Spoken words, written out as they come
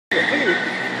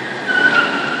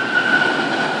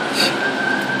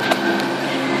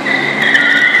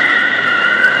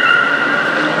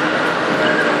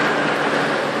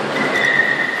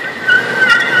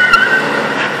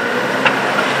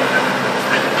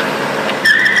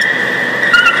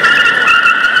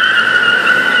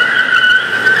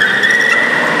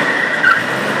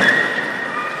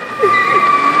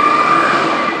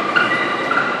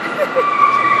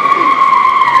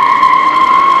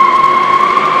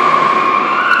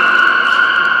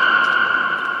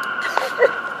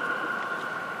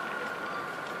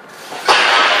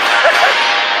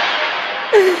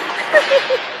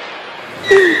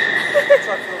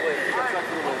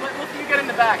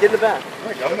Get in the back.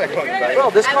 I'm not going in the back. Bro,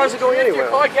 this car's going anywhere.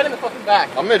 Car, get in the fucking back.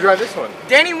 I'm gonna drive this one.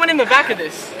 Danny went in the back of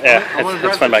this. Yeah,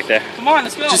 it's fun back there. Come on,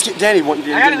 let's go. Just get Danny.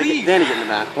 I gotta leave. Danny, get in the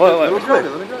back. What? Let me drive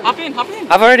it. Hop in, hop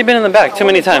in. I've already been in the back too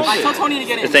many times. I told Tony to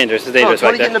get in. It's dangerous. It's Oh, dangerous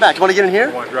Tony, back get in the there. back. You want to get in here?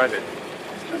 I want to drive it.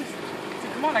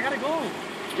 Come on, I gotta go.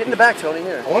 Get in the back, Tony.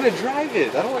 Here. I want to drive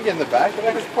it. I don't want to get in the back. The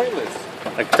back is pointless.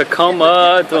 Like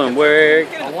Tacoma doing work.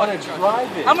 I want to drive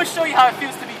it. I'm gonna show you how it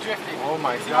feels to be drifting. Oh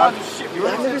my god.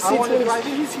 I've never seen Tony.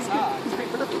 He's great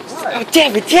for nothing. Oh,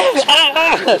 damn it, damn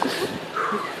it.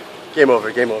 Game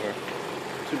over. Game over.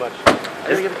 Too much. I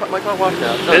gotta get my car washed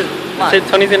now. Shit,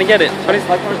 Tony's gonna get it. Tony's.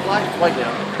 My car's black. It's white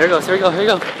now. Here we go. Here we go. Here we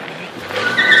go.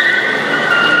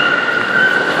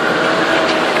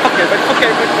 Okay, but okay,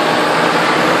 but.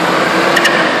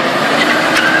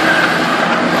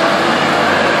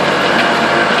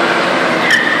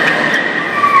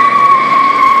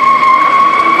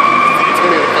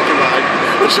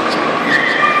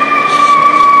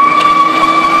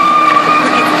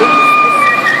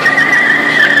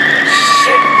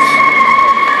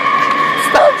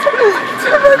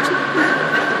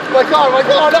 My car, no,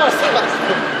 stop.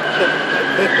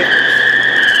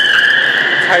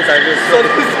 Tires are just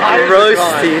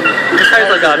roasting. Those tires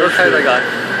are gone. Those tires are gone.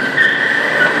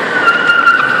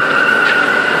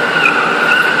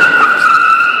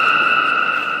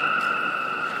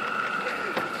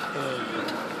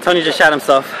 Tony just shot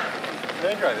himself.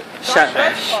 Let me drive it.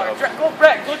 Go,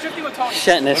 Brett, go drifting with Tony.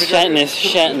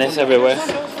 Shatness everywhere.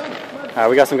 Alright,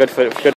 we got some good foot.